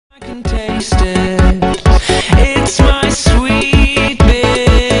I can taste it. It's my sweet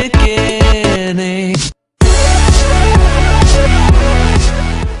beginning.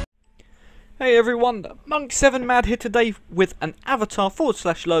 Hey everyone, Monk7 Mad here today with an avatar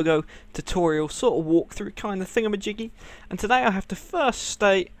 / logo tutorial sort of walkthrough kind of thingamajiggy. And today I have to first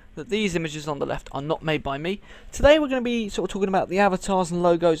state that these images on the left are not made by me. Today we're going to be sort of talking about the avatars and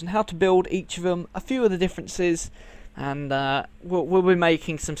logos and how to build each of them, a few of the differences, and we'll be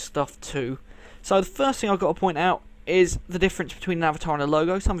making some stuff too. So the first thing I've got to point out is the difference between an avatar and a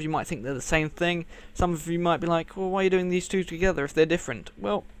logo. Some of you might think they're the same thing. Some of you might be like, well, why are you doing these two together if they're different?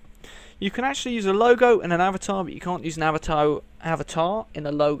 Well, you can actually use a logo in an avatar, but you can't use an avatar in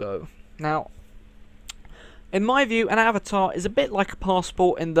a logo. Now, in my view, an avatar is a bit like a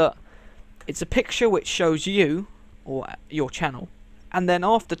passport in that it's a picture which shows you, or your channel, and then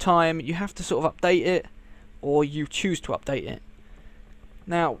after time you have to sort of update it, or you choose to update it.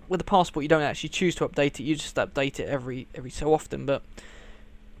 Now, with a passport you don't actually choose to update it, you just update it every so often, but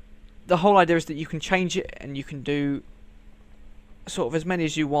the whole idea is that you can change it and you can do sort of as many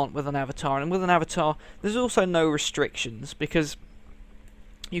as you want with an avatar. And with an avatar there's also no restrictions, because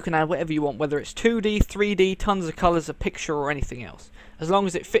you can add whatever you want, whether it's 2D, 3D, tons of colours, a picture or anything else. As long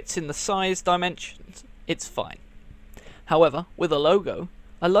as it fits in the size dimensions, it's fine. However, with a logo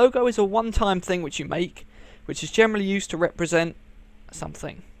is a one-time thing which you make, which is generally used to represent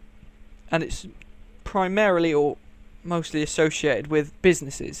something. And it's primarily or mostly associated with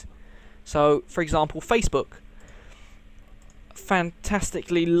businesses. So, for example, Facebook.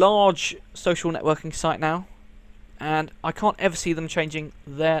 Fantastically large social networking site now, and I can't ever see them changing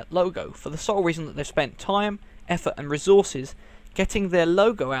their logo, for the sole reason that they've spent time, effort and resources getting their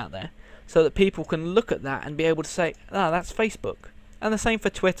logo out there so that people can look at that and be able to say, ah, that's Facebook. And the same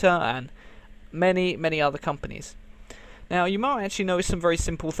for Twitter and many other companies. Now, you might actually notice some very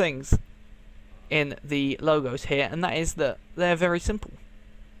simple things in the logos here, and that is that they're very simple.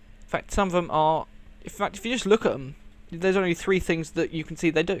 In fact, some of them are, if you just look at them, there's only three things that you can see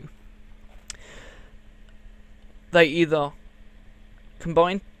they do. They either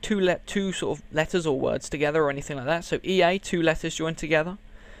combine two sort of letters or words together or anything like that. So EA, two letters joined together.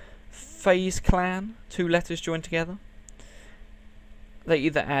 FaZe Clan, two letters joined together. They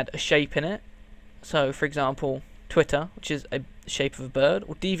either add a shape in it. So, for example, Twitter, which is a shape of a bird,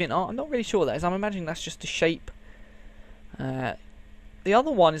 or DeviantArt. I'm not really sure what that is. I'm imagining that's just a shape. The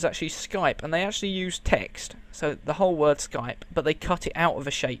other one is actually Skype, and they actually use text, so the whole word Skype, but they cut it out of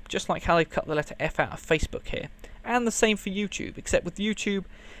a shape, just like how they've cut the letter F out of Facebook here. And the same for YouTube, except with YouTube,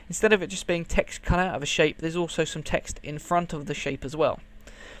 instead of it just being text cut out of a shape, there's also some text in front of the shape as well.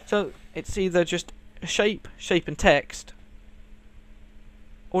 So it's either just a shape and text,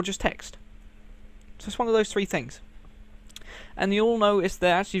 or just text. So it's one of those three things. And you'll notice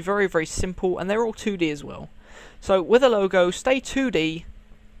they're actually very simple, and they're all 2D as well. So with a logo, stay 2D,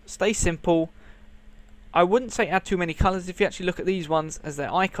 stay simple. I wouldn't say add too many colours. If you actually look at these ones as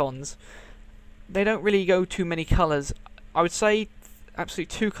their icons, they don't really go too many colours. I would say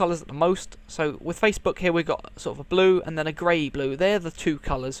absolutely two colours at the most. So with Facebook here we've got sort of a blue and then a grey blue. They're the two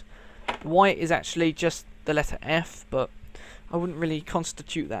colours. White is actually just the letter F, but I wouldn't really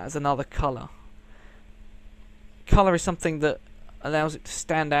constitute that as another colour. Colour is something that allows it to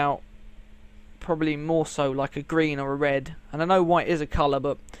stand out, probably more so like a green or a red. And I know white is a colour,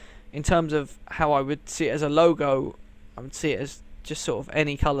 but in terms of how I would see it as a logo, I would see it as just sort of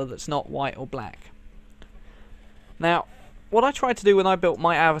any colour that's not white or black. Now, what I tried to do when I built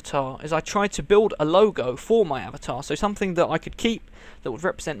my avatar is I tried to build a logo for my avatar, so something that I could keep that would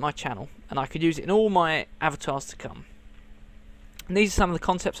represent my channel, and I could use it in all my avatars to come. And these are some of the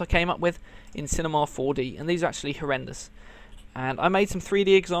concepts I came up with in Cinema 4D, and these are actually horrendous. And I made some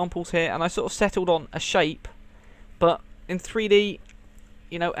 3D examples here, and I sort of settled on a shape, but in 3D,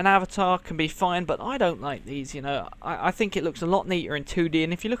 you know, an avatar can be fine, but I don't like these, you know. I think it looks a lot neater in 2D,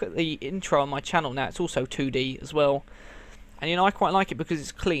 and if you look at the intro on my channel now, it's also 2D as well. And, you know, I quite like it because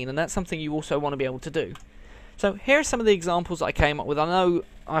it's clean, and that's something you also want to be able to do. So here are some of the examples that I came up with. I know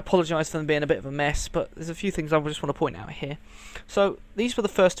I apologise for them being a bit of a mess, but there's a few things I just want to point out here. So these were the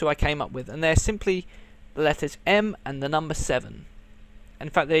first two I came up with, and they're simply the letters M and the number 7. In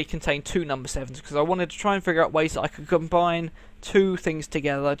fact, they contain two number 7s, because I wanted to try and figure out ways that I could combine two things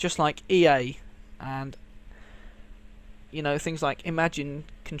together, just like EA and, you know, things like Imagine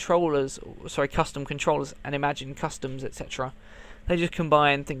controllers, or, sorry, custom controllers and Imagine customs, etc. They just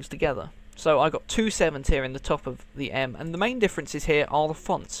combine things together. So I got two 7s here in the top of the M, and the main differences here are the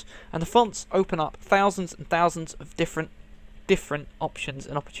fonts. And the fonts open up thousands and thousands of different options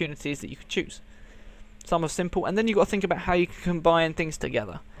and opportunities that you can choose. Some are simple, and then you've got to think about how you can combine things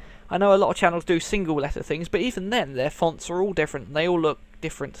together. I know a lot of channels do single letter things, but even then their fonts are all different. They all look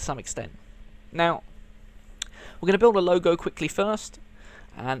different to some extent. Now, we're going to build a logo quickly first,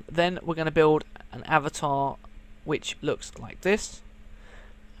 and then we're going to build an avatar which looks like this.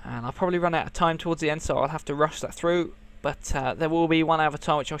 And I'll probably run out of time towards the end, so I'll have to rush that through. But there will be one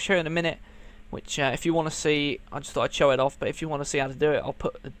avatar which I'll show you in a minute, which if you want to see, I just thought I'd show it off, but if you want to see how to do it, I'll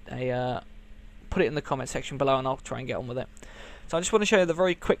put it in the comment section below and I'll try and get on with it. So I just want to show you the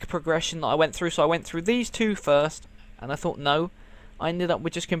very quick progression that I went through. So I went through these two first, and I thought no. I ended up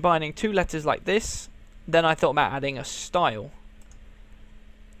with just combining two letters like this. Then I thought about adding a style.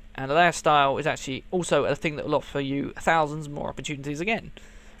 And a layer style is actually also a thing that will offer you thousands more opportunities again.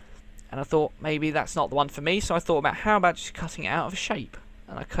 And I thought maybe that's not the one for me, so I thought about how about just cutting it out of a shape.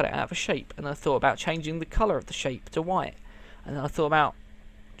 And I cut it out of a shape, and I thought about changing the colour of the shape to white. And then I thought about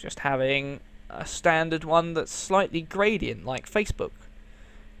just having a standard one that's slightly gradient, like Facebook,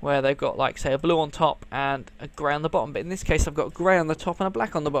 where they've got, like, say, a blue on top and a grey on the bottom. But in this case I've got a grey on the top and a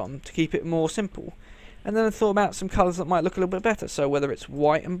black on the bottom to keep it more simple. And then I thought about some colours that might look a little bit better, so whether it's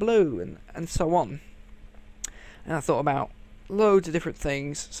white and blue and so on. And I thought about loads of different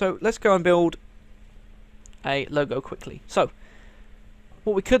things. So let's go and build a logo quickly. So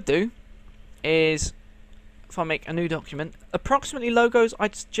what we could do is, if I make a new document, approximately logos, I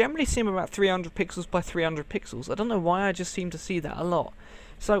generally see them about 300 pixels by 300 pixels. I don't know why, I just seem to see that a lot.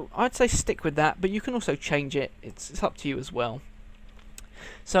 So I'd say stick with that, but you can also change it. It's up to you as well.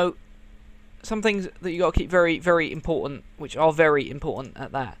 So some things that you got to keep very, very important, which are very important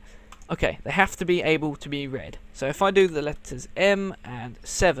at that. Okay, they have to be able to be read. So if I do the letters M and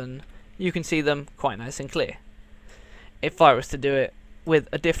 7, you can see them quite nice and clear. If I was to do it with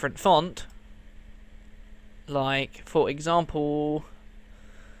a different font, like for example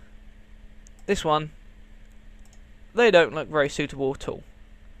this one, they don't look very suitable at all.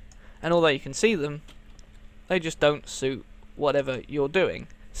 And although you can see them, they just don't suit whatever you're doing.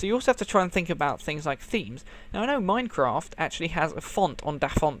 So you also have to try and think about things like themes. Now I know Minecraft actually has a font on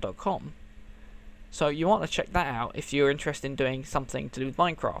dafont.com, so you want to check that out if you're interested in doing something to do with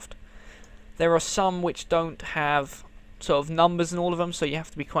Minecraft. There are some which don't have sort of numbers in all of them, so you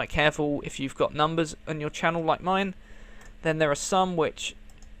have to be quite careful if you've got numbers on your channel like mine. Then there are some which,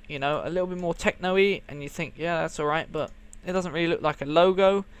 you know, a little bit more techno-y, and you think, yeah, that's alright, but it doesn't really look like a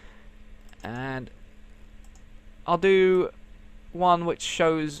logo. And I'll do one which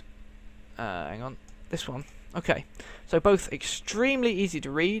shows, hang on, this one. Okay, so both extremely easy to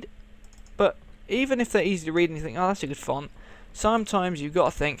read, but even if they're easy to read and you think, oh, that's a good font, sometimes you've got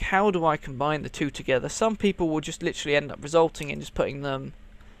to think, how do I combine the two together? Some people will just literally end up resulting in just putting them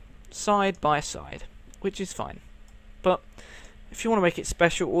side by side, which is fine. But if you want to make it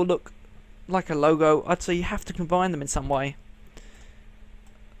special or look like a logo, I'd say you have to combine them in some way.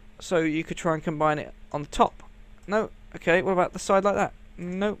 So you could try and combine it on the top. No. Okay, what about the side like that?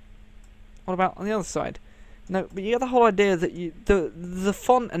 No. What about on the other side? No, but you get the whole idea that the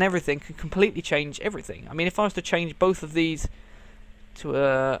font and everything can completely change everything. I mean, if I was to change both of these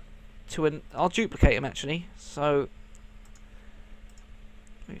to an, I'll duplicate them actually. So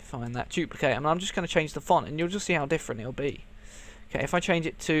let me find that, duplicate them. I'm just going to change the font, and you'll just see how different it'll be. Okay, if I change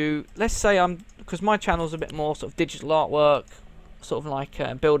it to, let's say because my channel's a bit more sort of digital artwork, sort of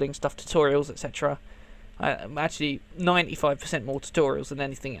like building stuff, tutorials, etc. I'm actually 95% more tutorials than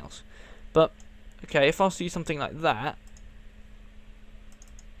anything else. But okay, if I was to use something like that,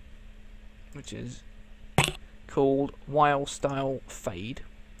 which is called Wild Style Fade,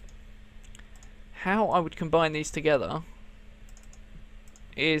 how I would combine these together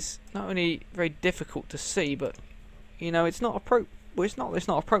is not only very difficult to see, but you know, it's not appropriate. Well, it's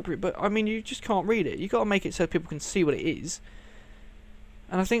not appropriate, but I mean, you just can't read it. You've got to make it so people can see what it is.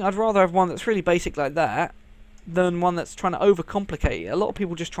 And I think I'd rather have one that's really basic like that than one that's trying to overcomplicate it. A lot of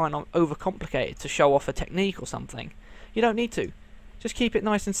people just try and overcomplicate it to show off a technique or something. You don't need to. Just keep it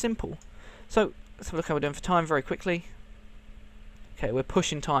nice and simple. So let's have a look how we're doing for time very quickly. Okay, we're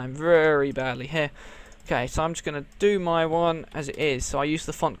pushing time very badly here. Okay, so I'm just going to do my one as it is. So I used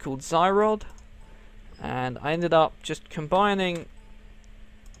the font called Zyrod, and I ended up just combining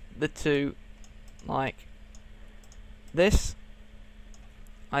the two like this.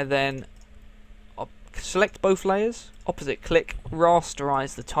 I then select both layers, opposite click,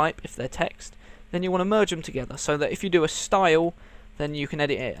 rasterize the type if they're text. Then you want to merge them together so that if you do a style, then you can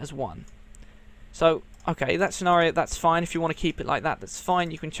edit it as one. So, okay, that scenario, that's fine. If you want to keep it like that, that's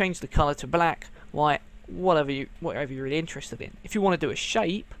fine. You can change the color to black, white, whatever you're really interested in. If you want to do a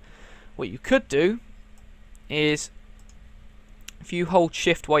shape, what you could do is, if you hold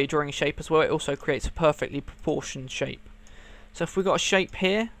shift while you're drawing a shape as well, it also creates a perfectly proportioned shape. So if we've got a shape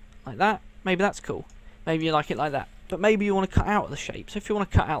here, like that, maybe that's cool. Maybe you like it like that. But maybe you want to cut out the shape. So if you want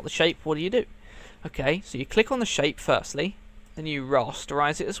to cut out the shape, what do? Okay, so you click on the shape firstly, then you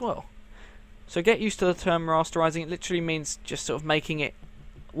rasterize it as well. So get used to the term rasterizing. It literally means just sort of making it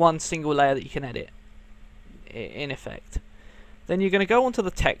one single layer that you can edit, in effect. Then you're going to go onto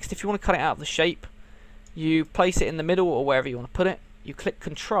the text. If you want to cut it out of the shape, you place it in the middle or wherever you want to put it. You click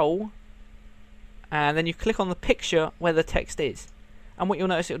Control, and then you click on the picture where the text is. And what you'll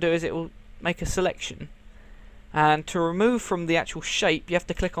notice it will do is it will make a selection. And to remove from the actual shape, you have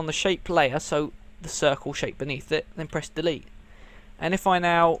to click on the shape layer, so the circle shape beneath it, then press delete. And if I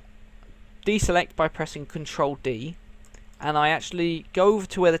now deselect by pressing Control D, and I actually go over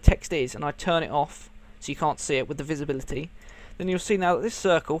to where the text is and I turn it off so you can't see it with the visibility, then you'll see now that this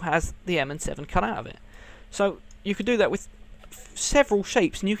circle has the M and 7 cut out of it. So you could do that with several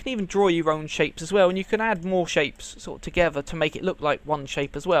shapes, and you can even draw your own shapes as well, and you can add more shapes sort of together to make it look like one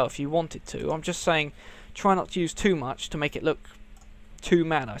shape as well if you wanted to. I'm just saying try not to use too much to make it look too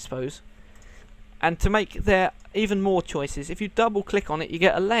mad, I suppose. And to make there even more choices, if you double click on it, you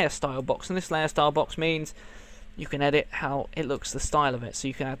get a layer style box, and this layer style box means you can edit how it looks, the style of it. So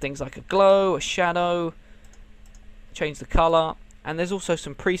you can add things like a glow, a shadow, change the color, and there's also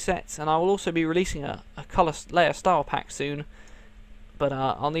some presets, and I will also be releasing a color layer style pack soon, but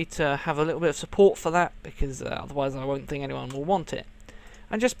I'll need to have a little bit of support for that, because otherwise I won't think anyone will want it.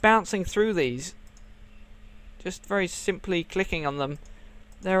 And just bouncing through these, just very simply clicking on them,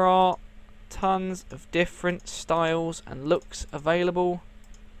 there are tons of different styles and looks available,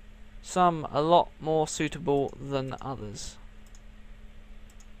 some a lot more suitable than others.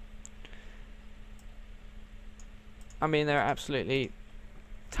 I mean, there are absolutely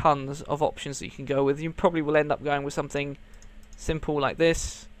tons of options that you can go with. You probably will end up going with something simple like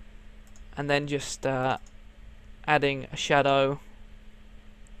this, and then just adding a shadow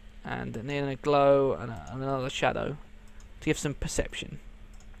and then a glow and another shadow to give some perception.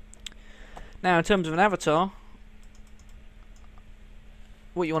 Now, in terms of an avatar,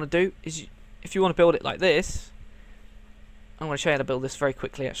 what you want to do is, if you want to build it like this, I'm going to show you how to build this very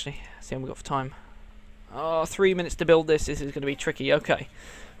quickly actually. See how we've got for time. Oh, 3 minutes to build this. This is going to be tricky. Okay.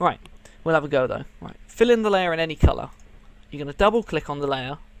 Right. We'll have a go though. Right. Fill in the layer in any colour. You're going to double click on the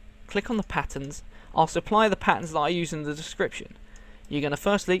layer. Click on the patterns. I'll supply the patterns that I use in the description. You're going to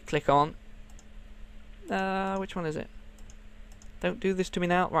firstly click on... which one is it? Don't do this to me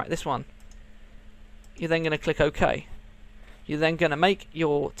now. Right, this one. You're then going to click OK. You're then going to make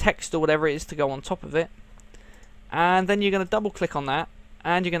your text or whatever it is to go on top of it. And then you're going to double click on that.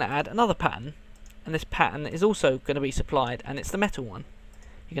 And you're going to add another pattern. And this pattern is also going to be supplied, and it's the metal one.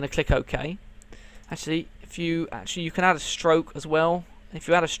 You're going to click OK. Actually, you can add a stroke as well. If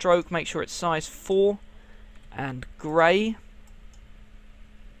you add a stroke, make sure it's size 4 and grey.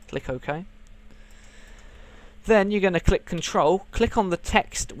 Click OK. Then you're going to click Control, click on the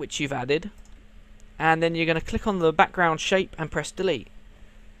text which you've added, and then you're going to click on the background shape and press delete.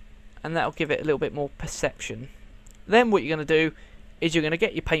 And that'll give it a little bit more perception. Then what you're going to do is you're going to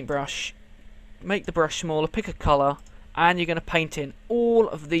get your paintbrush, make the brush smaller, pick a colour, and you're going to paint in all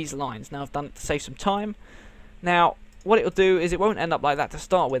of these lines. Now I've done it to save some time. Now what it'll do is it won't end up like that to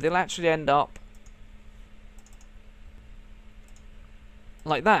start with. It'll actually end up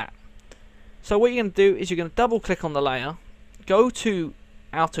like that. So what you're going to do is you're going to double click on the layer, go to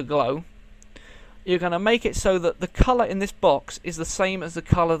outer glow. You're going to make it so that the colour in this box is the same as the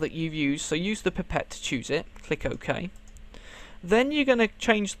colour that you've used. So use the pipette to choose it. Click OK. Then you're going to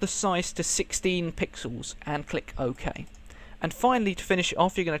change the size to 16 pixels and click OK. And finally, to finish it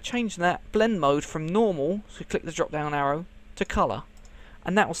off, you're going to change that blend mode from normal, so click the drop down arrow, to colour.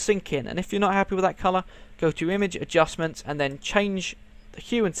 And that will sync in. And if you're not happy with that colour, go to image adjustments and then change the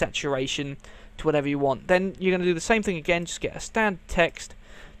hue and saturation to whatever you want. Then you're going to do the same thing again, just get a standard text,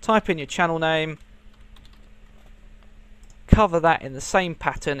 type in your channel name, cover that in the same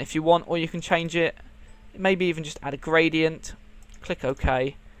pattern if you want, or you can change it, maybe even just add a gradient. Click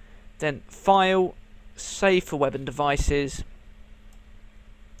OK, then File, Save for Web and Devices.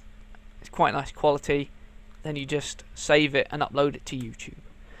 It's quite nice quality. Then you just save it and upload it to YouTube.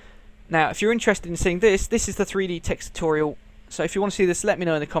 Now, if you're interested in seeing this is the 3D text tutorial. So if you want to see this, let me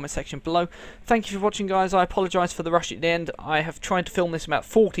know in the comment section below. Thank you for watching, guys. I apologise for the rush at the end. I have tried to film this about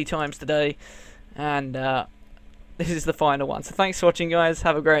 40 times today, and this is the final one. So thanks for watching, guys.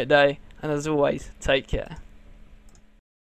 Have a great day, and as always, take care.